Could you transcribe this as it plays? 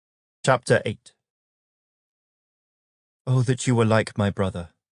Chapter 8. Oh, that you were like my brother,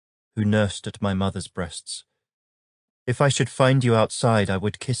 who nursed at my mother's breasts. If I should find you outside, I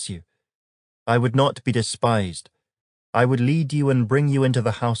would kiss you. I would not be despised. I would lead you and bring you into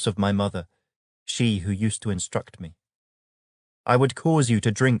the house of my mother, she who used to instruct me. I would cause you to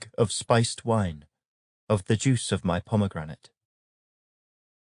drink of spiced wine, of the juice of my pomegranate.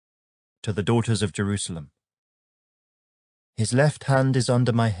 To the daughters of Jerusalem. His left hand is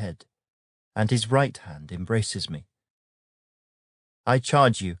under my head, and his right hand embraces me. I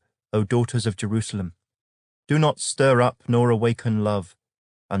charge you, O daughters of Jerusalem, do not stir up nor awaken love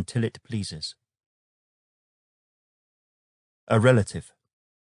until it pleases. A relative.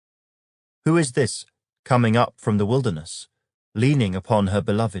 Who is this coming up from the wilderness, leaning upon her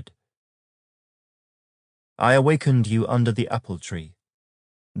beloved? I awakened you under the apple tree.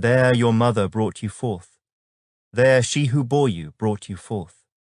 There your mother brought you forth. There she who bore you brought you forth.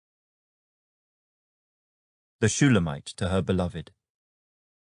 The Shulamite to her beloved.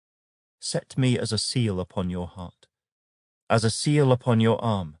 Set me as a seal upon your heart, as a seal upon your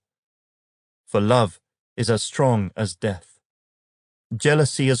arm. For love is as strong as death,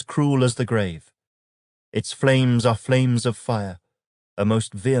 jealousy as cruel as the grave. Its flames are flames of fire, a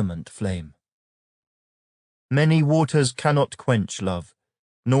most vehement flame. Many waters cannot quench love,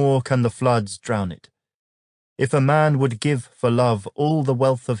 nor can the floods drown it. If a man would give for love all the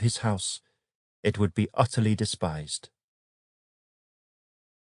wealth of his house, it would be utterly despised.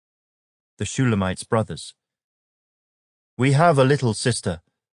 The Shulamite's brothers. We have a little sister,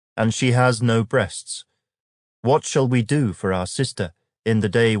 and she has no breasts. What shall we do for our sister in the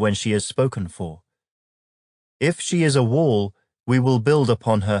day when she is spoken for? If she is a wall, we will build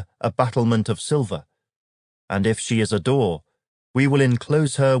upon her a battlement of silver, and if she is a door, we will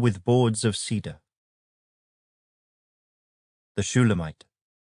enclose her with boards of cedar. The Shulamite.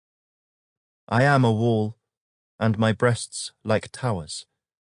 I am a wall, and my breasts like towers.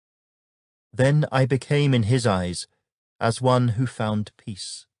 Then I became in his eyes as one who found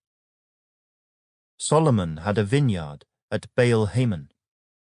peace. Solomon had a vineyard at Baal-Hamon.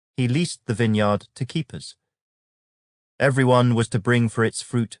 He leased the vineyard to keepers. Everyone was to bring for its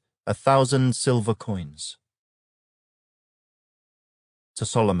fruit 1,000 silver coins. To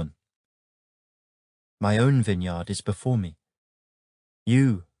Solomon. My own vineyard is before me.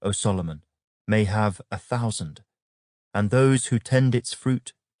 You, O Solomon, may have 1,000, and those who tend its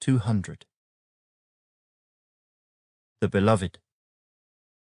fruit 200. The beloved.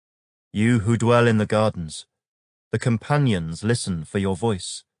 You who dwell in the gardens, the companions listen for your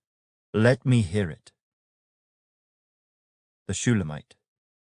voice. Let me hear it. The Shulamite.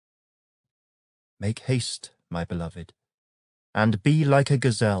 Make haste, my beloved, and be like a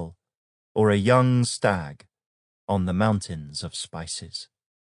gazelle or a young stag on the mountains of spices.